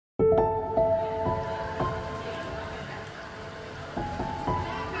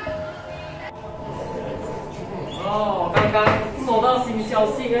语消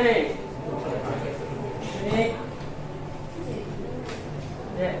息哎。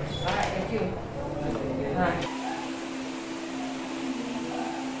Yeah, alright, thank you.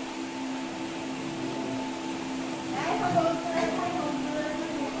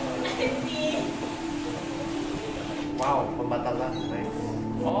 Wow, pembatalan.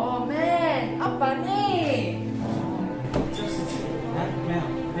 Oh man, apa ni? 没有，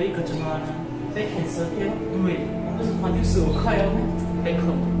还有一个什么呢？被 cancel 掉，对，不是还65块哦，被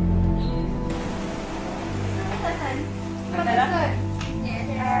坑。Pembatalan.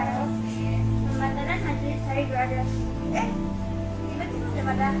 Pembatalan hasil hari berada. Tiba-tiba dia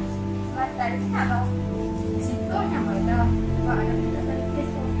pada batal kalau situ yang ada. Sebab ada kita terkes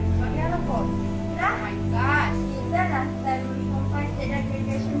sebab dia lah kok. Dah? Oh my god. Kita dah selalu completed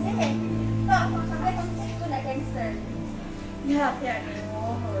registration day. So, sampai konsep tu nak cancel. Ya, tiada.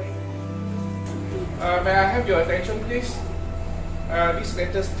 May I have your attention, please? These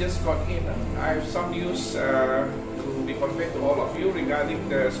letters just got in. I have some news to be conveyed to all of you regarding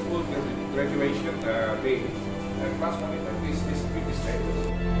the school graduation day. Class monitor, please distribute these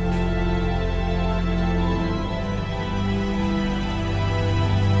letters.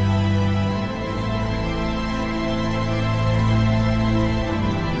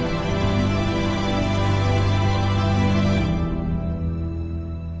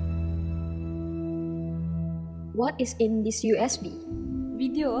 What is in this USB?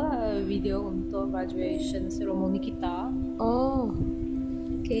 Video video untuk graduation ceremony kita. Oh,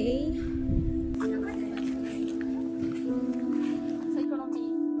 okay.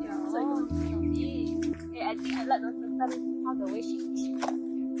 Psychology. I think I like how the way she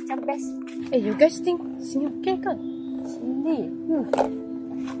macam best. You guys think sini okay kan? Sini.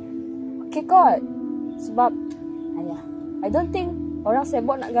 Okay kot. Sebab I don't think orang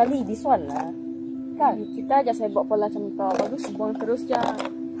sibuk nak gali this one lah. Kan? Kita aja sibuk pola macam tu. Bagus buang terus je.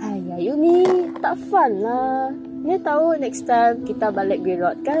 Ayah, you ni tak fun lah. Ni tahu next time kita balik Green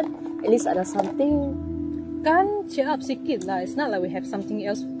Road kan? At least ada something. Kan cheer up sikit lah. It's not like we have something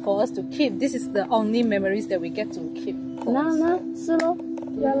else for us to keep. This is the only memories that we get to keep. Nah, slow.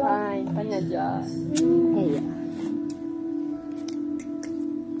 Yalah. Fine, tanya je. Hey.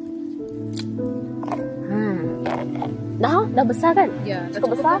 Dah besar kan? Ya,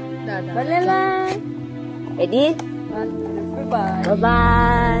 cukup besar? Dah. Boleh lah. Ready? Bye-bye.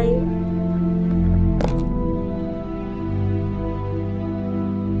 Bye-bye.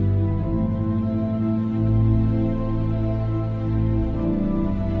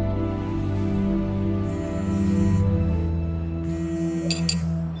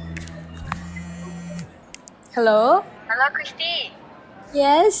 Hello? Hello, Christy.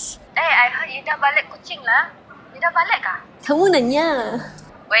 Yes. I heard you dah balik Kuching lah. You dah balik kah? Kamu nanya.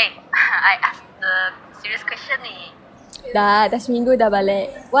 Wait, I asked the serious question ni. Dah seminggu dah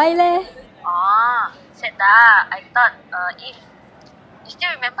balik. Why leh? Oh, said dah. I thought if you still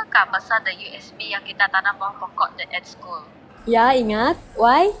remember kah pasal the USB yang kita tanam bawah pokok at school? Ya, ingat.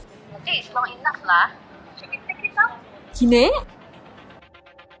 Why? I think it's long enough lah. Should we take it now? Kine?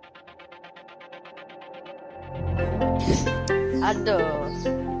 Aduh.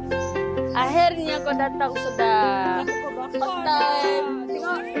 Akhirnya kau datang sudah. On time.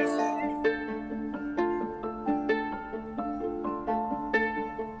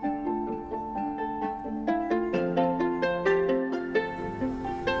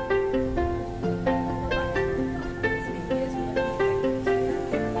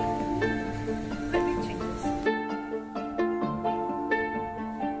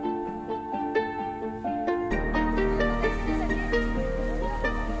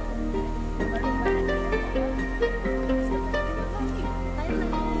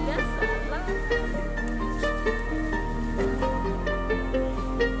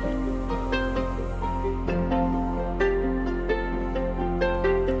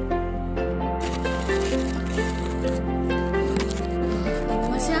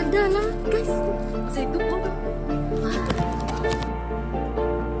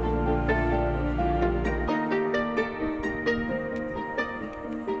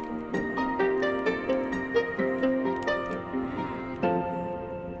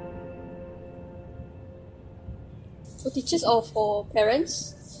 For teachers or for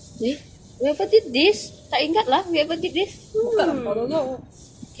parents? We ever did this? Tak ingat lah, we ever did this? I don't know.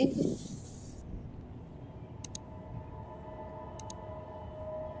 Okay.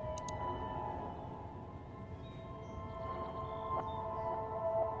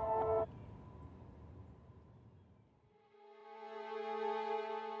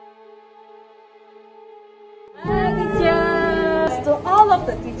 To all of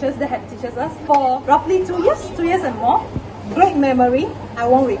the teachers that have teaches us for roughly 2 years and more. great memory. I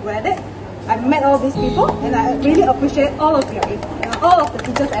won't regret it. I met all these people and I really appreciate all of you, all of the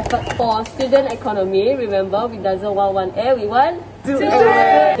teachers' effort. For student economy, remember we doesn't want 1A, we want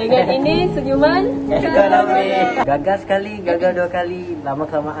 2A. Dengan ini senyuman ekonomi. Gagal sekali, gagal 2 kali,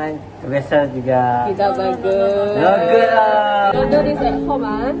 lama-kelamaan terbiasa juga. kita bagus. Bagus lah. Don't do this at home,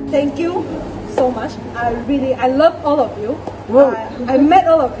 ah. Thank you so much. I love all of you. I met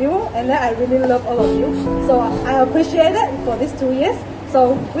all of you and then I really love all of you. So I appreciate it for these 2 years.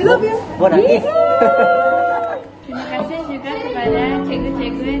 So we love you. Bonangis. Terima kasih juga kepada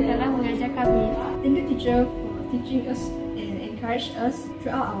cikgu-cikgu yang telah mengajar kami. Thank you, teacher, for teaching us and encourage us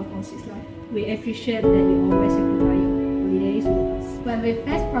throughout our Form 6 life. We appreciate that you always sacrifice your holidays with us. When we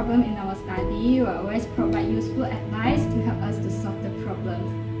face problems in our study, you will always provide useful advice to help us to solve the problems.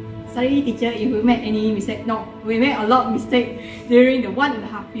 Sorry, teacher, if we made any mistake. No, we made a lot of mistake during the 1.5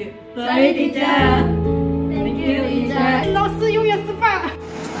 year. Sorry, teacher. Thank you, teacher. 老师永远是爸。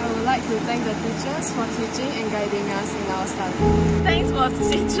 I would like to thank the teachers for teaching and guiding us in our study. Thanks for the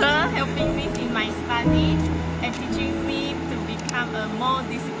teacher helping me in my studies and teaching me to become a more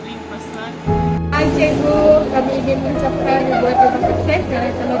disciplined person. Hai cikgu, kami ingin mengucapkan ribuan terima kasih kerana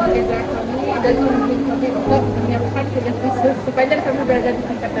telah mengajar kami dan membimbing kami untuk menyiapkan tugas khusus sepanjang kami berada di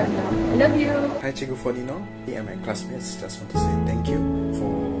tingkatan 6. I love you. Hi Cikgu Fodino, me and my classmates just want to say thank you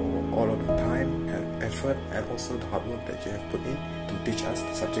for all of the time and effort and also the hard work that you have put in to teach us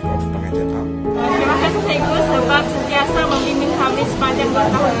the subject of pengajian am. Terima kasih cikgu sebab sentiasa membimbing kami sepanjang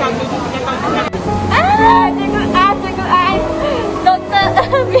 2 tahun kami di tingkatan 6. Cikgu I, Dr.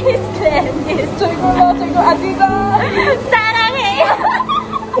 Miss Gladys, Cikgu Aziza. Sarang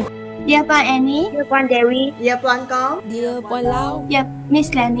Dear Puan Annie, Dear Puan Dewi, Dear Puan Kong, Dear Puan Lau, dear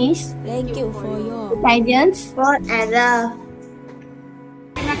Miss Lennis, thank you for your guidance, support and love.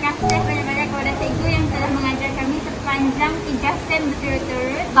 terima kasih banyak-banyak kepada cikgu yang telah mengajar kami sepanjang 3 sem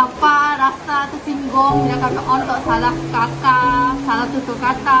berturut-turut. Tanpa rasa tersinggung bila kami ontok salah kata, salah tutur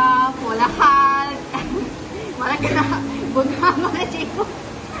kata, pola hal. Malah kena bengang oleh cikgu.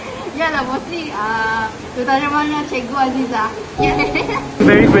 Yalah, mostly terutamanya cikgu Aziza.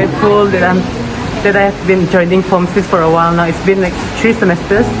 Very grateful that I have been joining Form 6 for a while now. It's been like 3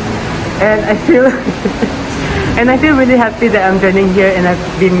 semesters, and I feel really happy that I'm joining here, and I've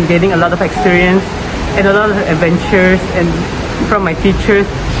been gaining a lot of experience and a lot of adventures and from my teachers,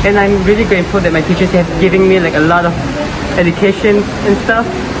 and I'm really grateful that my teachers have given me like a lot of education and stuff.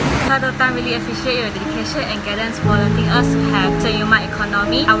 Time really appreciate your dedication and guidance for letting us have the human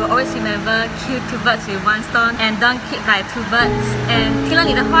economy. I will always remember kill 2 birds with 1 stone and don't kill by 2 birds. And 听了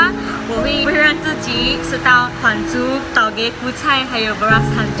你的话，我会让自己吃到团猪、倒给蔬菜还有 beras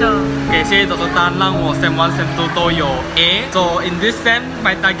hijau。感谢Dr. Tan 让我 Sem 1、Sem 2都有 A。So in this Sem,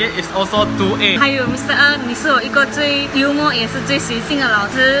 my target is also 2A。还有 Mr. Ng， 你是我一个最幽默也是最随性的老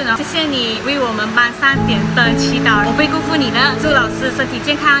师。谢谢你为我们班上点灯祈祷，我不会辜负你的。祝老师身体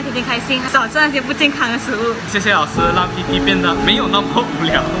健康，天天开心，少吃那些不健康的食物。谢谢老师，让 PT 变得没有那么无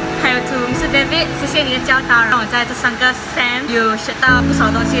聊。还有 to Mr. David， 谢谢你的教导，让我在这3个 Sem 有学到不少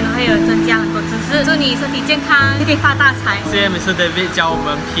东西，然后有增加很多知识。祝你身体健康，天天发大财。谢谢 Mr. David 教我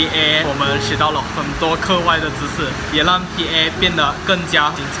们 PA， 我们学到了很多课外的知识，也让 PA 变得更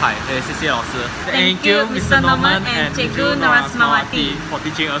加精彩。谢谢老师。Thank you, Mr. Norman and cikgu Nur Nazeera for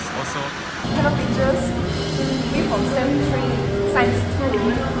teaching us also. Hello teachers, we from Sem 3 Science 2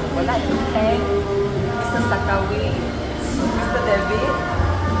 would like to thank Mr. Sakawi, Mr. David,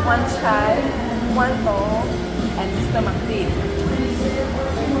 Wan Chai, Wan Tong, and Mr. Makti.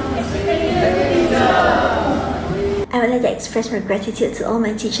 I would like to express my gratitude to all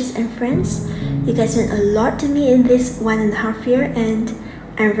my teachers and friends. You guys meant a lot to me in this 1.5 year, and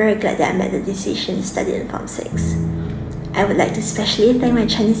I'm very glad that I made the decision to study in Form 6. I would like to especially thank my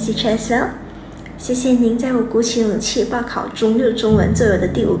Chinese teacher as well. 谢谢您在我鼓起勇气报考中6中文作文的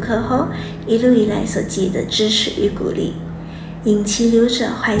第5科后，一路以来所给予的支持与鼓励。引其流者，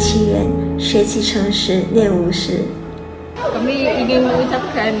怀其源，学其诚实，念无实。Kami ingin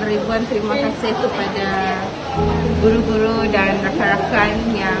mengucapkan ribuan terima kasih kepada guru-guru dan rakan-rakan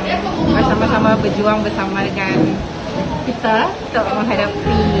yang bersama-sama berjuang bersama dengan kita untuk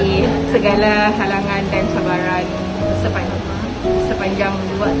menghadapi segala halangan dan cabaran sepanjang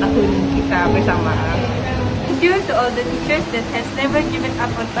 2 tahun kita bersama. Thank you to all the teachers that has never given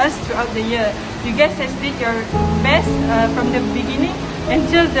up on us throughout the year. You guys has did your best from the beginning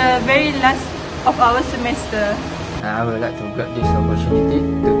until the very last of our semester. I would like to grab this opportunity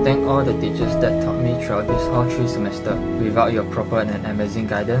to thank all the teachers that taught me throughout this whole 3 semester. Without your proper and amazing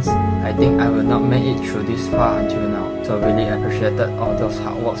guidance, I think I will not make it through this far until now. So really appreciated all those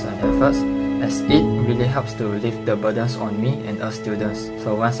hard works and efforts. as it really helps to lift the burdens on me and us students.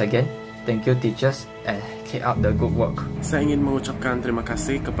 So once again, thank you teachers and keep up the good work. Saya ingin mengucapkan terima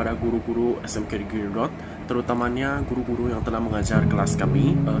kasih kepada guru-guru SMK Green Road, terutamanya guru-guru yang telah mengajar kelas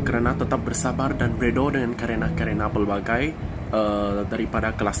kami, kerana tetap bersabar dan redha dengan karena pelbagai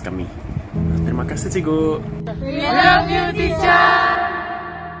daripada kelas kami. Terima kasih cikgu. We love you, teacher.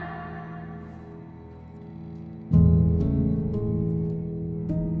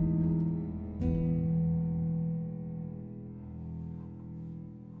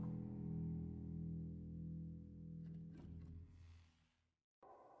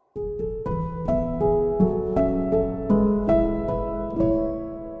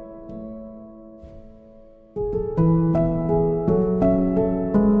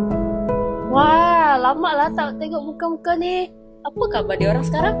 Lama lah tak tengok muka-muka ni. Apa khabar dia orang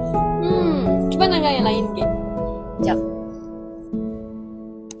sekarang? Cuba nanya yang lain ke. Sekejap.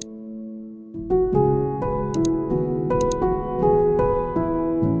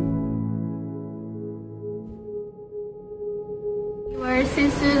 We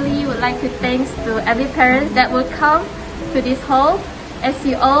sincerely would like to thanks to every parent that will come to this hall, as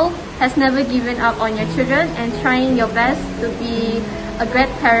you all has never given up on your children and trying your best to be a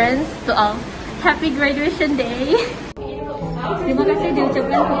great parents to all. Happy graduation day. Terima kasih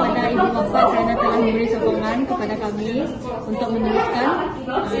diucapkan kepada ibu bapa kerana telah memberi sokongan kepada kami untuk meneruskan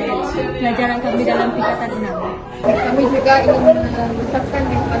pelajaran kami dalam tingkatan 6. Kami juga ingin mengucapkan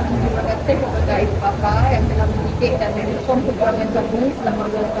terima kasih kepada ibu bapa yang telah mendidik dan mendukung kekurangan kami selama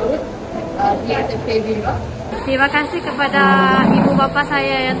 2 tahun di SMK Green Road. Terima kasih kepada ibu bapa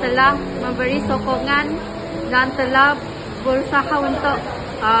saya yang telah memberi sokongan dan telah berusaha untuk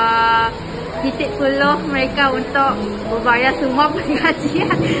titik puluh mereka untuk membayar semua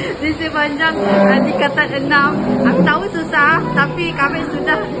pengajian di sepanjang tingkatan 6. Aku tahu susah, tapi kami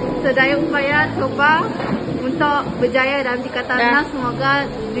sudah sedaya upaya cuba untuk berjaya dalam tingkatan 6. Semoga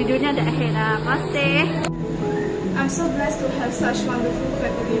di dunia dan akhirat. Terima kasih. I'm so blessed to have such wonderful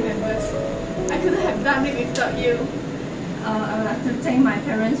faculty members. I couldn't have done it without you. I would like to thank my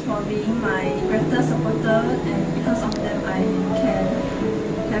parents for being my greatest supporter, and because of them I can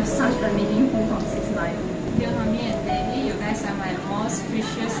have such a meaningful Form 6 life. Dear Mommy and Daddy, you guys are my most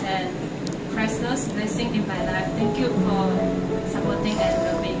precious and priceless blessing in my life. Thank you for supporting and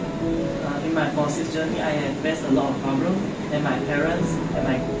loving. In my Form 6 journey, I have faced a lot of problems, and my parents and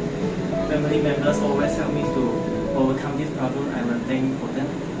my family members always help me to overcome this problem. I will thank for them.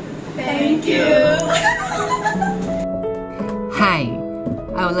 Thank you. Hi,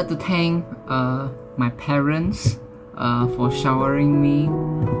 I would like to thank my parents for showering me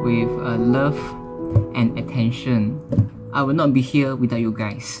with love and attention. I would not be here without you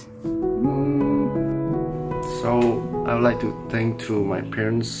guys. So I would like to thank to my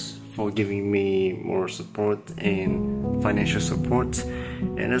parents for giving me more support and financial support,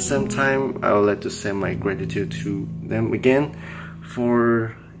 and at the same time I would like to send my gratitude to them again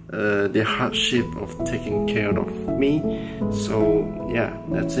for their hardship of taking care of me. So yeah,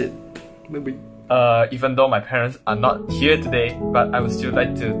 that's it. Maybe. Even though my parents are not here today, but I would still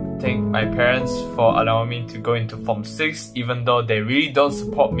like to thank my parents for allowing me to go into Form 6, even though they really don't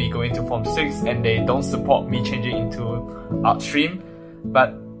support me going to Form 6 and they don't support me changing into art stream,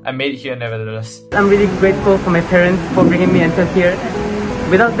 but I made it here nevertheless. I'm really grateful for my parents for bringing me until here.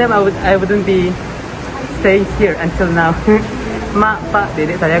 Without them, I wouldn't be staying here until now. Mak, Pak,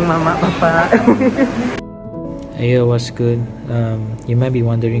 Dedek sayang Mama, Papa. Hey, what's good? You might be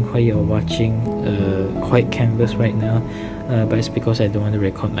wondering why you're watching white canvas right now, but it's because I don't want to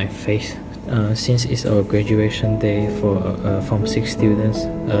record my face. Since it's our graduation day for Form 6 students,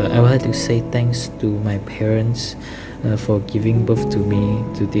 I would like to say thanks to my parents for giving birth to me,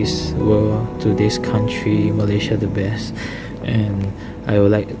 to this world, to this country, Malaysia the best. And I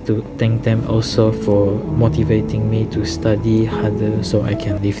would like to thank them also for motivating me to study harder so I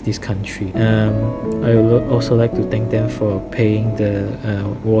can leave this country. I would also like to thank them for paying the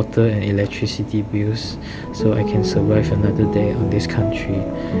water and electricity bills so I can survive another day on this country.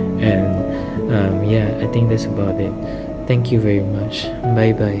 And yeah, I think that's about it. Thank you very much.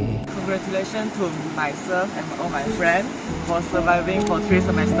 Bye bye. Congratulations to myself and all my friends for surviving for 3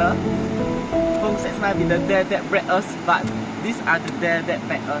 semesters. Form 6 might be the day that bred us, but these are the days that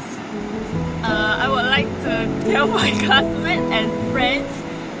made us. I would like to tell my classmates and friends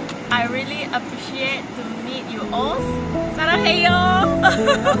I really appreciate to meet you all. Saranghayo!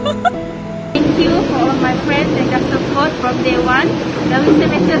 Thank thank you for all my friends and their support from day one. Dari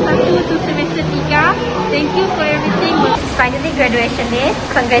semester 1 to semester 3. Thank you for everything. It's finally graduation day.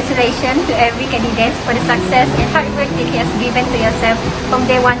 Congratulations to every candidate for the success and hard work that you have given to yourself from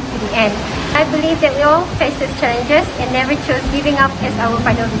day one to the end. I believe that we all face these challenges and never chose giving up as our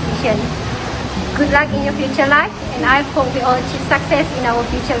final decision. Good luck in your future life, and I hope we all achieve success in our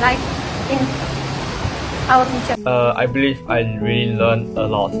future life. I believe I really learned a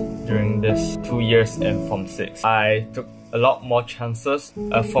lot during this 2 years in Form 6. I took a lot more chances.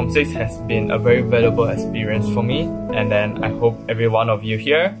 Form 6 has been a very valuable experience for me, and then I hope every one of you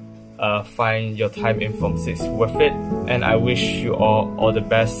here find your time in Form 6 worth it, and I wish you all the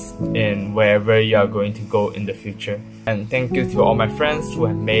best in wherever you are going to go in the future. And thank you to all my friends who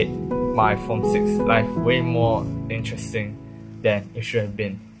have made my Form 6 life way more interesting than it should have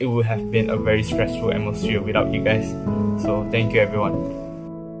been. It would have been a very stressful atmosphere without you guys. So thank you everyone.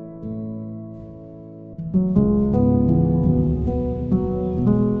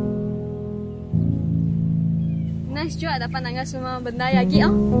 Nice juga dapat nanggal semua benda lagi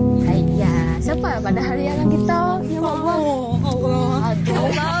Ayah, siapa pada hari yang kita yang buat? Allah. Aduh.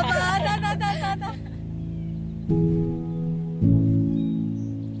 Dah.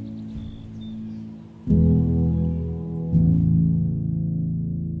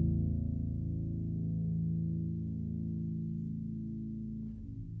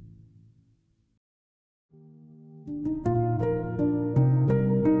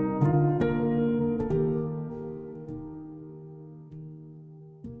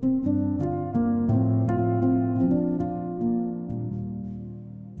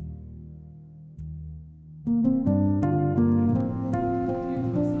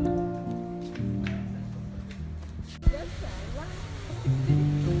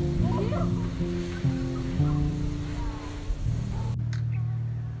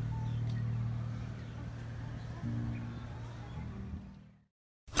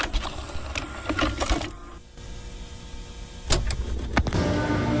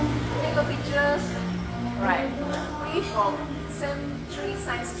 Right. We from Sem 3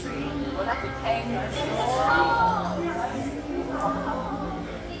 Science 3 would like to thank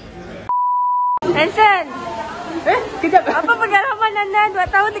Hansen! Kejap. Apa pengalaman anda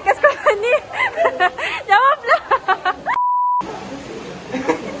 2 tahun dekat sekolah ni? Jawablah!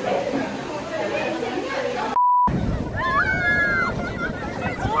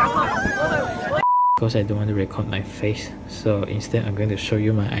 Because I don't want to record my face, so instead I'm going to show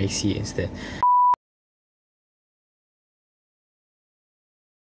you my IC instead.